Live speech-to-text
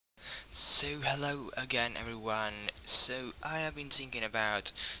So hello again everyone. So I have been thinking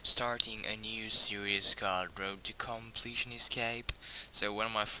about starting a new series called Road to Completion Escape. So one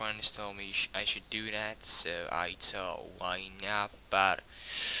of my friends told me I should do that, so I thought why not, but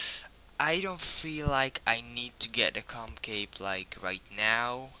I don't feel like I need to get the comp cape like right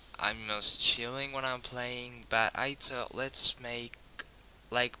now. I'm just chilling when I'm playing, but I thought let's make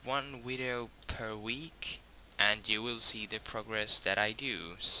like one video per week and you will see the progress that I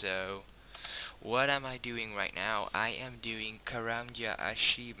do. So what am I doing right now? I am doing Karamja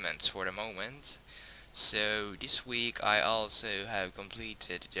achievements for the moment. So this week I also have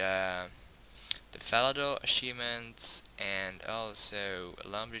completed the Falador achievements and also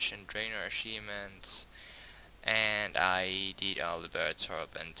Lumbrish and Draenor achievements, and I did all the Bertorp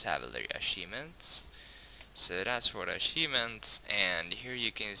and Tavalir achievements. So that's for the achievements, and here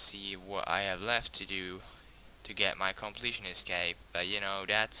you can see what I have left to do to get my completion escape, but you know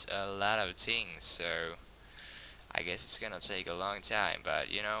that's a lot of things, so I guess it's gonna take a long time, but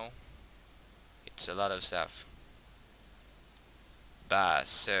you know it's a lot of stuff. But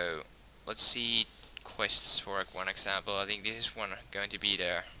so let's see quests for one example. I think this is one going to be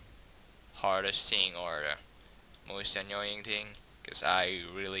the hardest thing or the most annoying thing, because I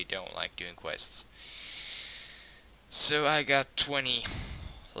really don't like doing quests. So I got 20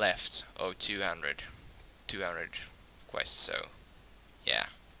 left of 200 quests, so yeah.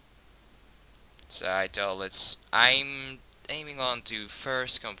 So I thought I'm aiming on to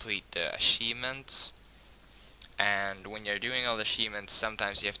first complete the achievements, and when you're doing all the achievements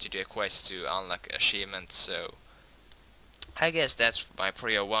sometimes you have to do a quest to unlock achievements, so I guess that's my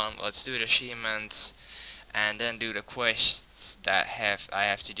prio one. Let's do the achievements and then do the quests that I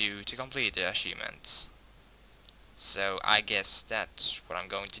have to do to complete the achievements. So I guess that's what I'm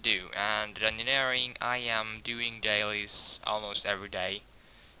going to do. And the engineering, I am doing dailies almost every day,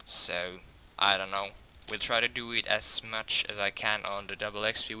 so I don't know. We'll try to do it as much as I can on the double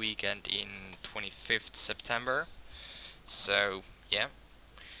XP weekend in 25th September. So yeah.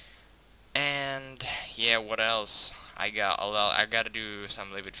 And yeah, what else? I gotta do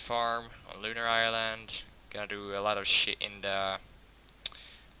some Livid Farm on Lunar Island. Gotta do a lot of shit in the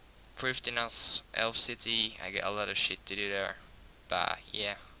Prifddinas Elf City. I got a lot of shit to do there. But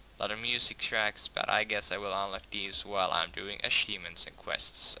yeah, a lot of music tracks, but I guess I will unlock these while I'm doing achievements and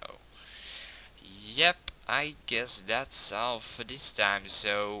quests, so yep, I guess that's all for this time,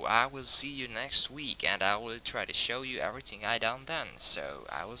 so I will see you next week and I will try to show you everything I done then, so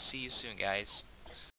I will see you soon guys.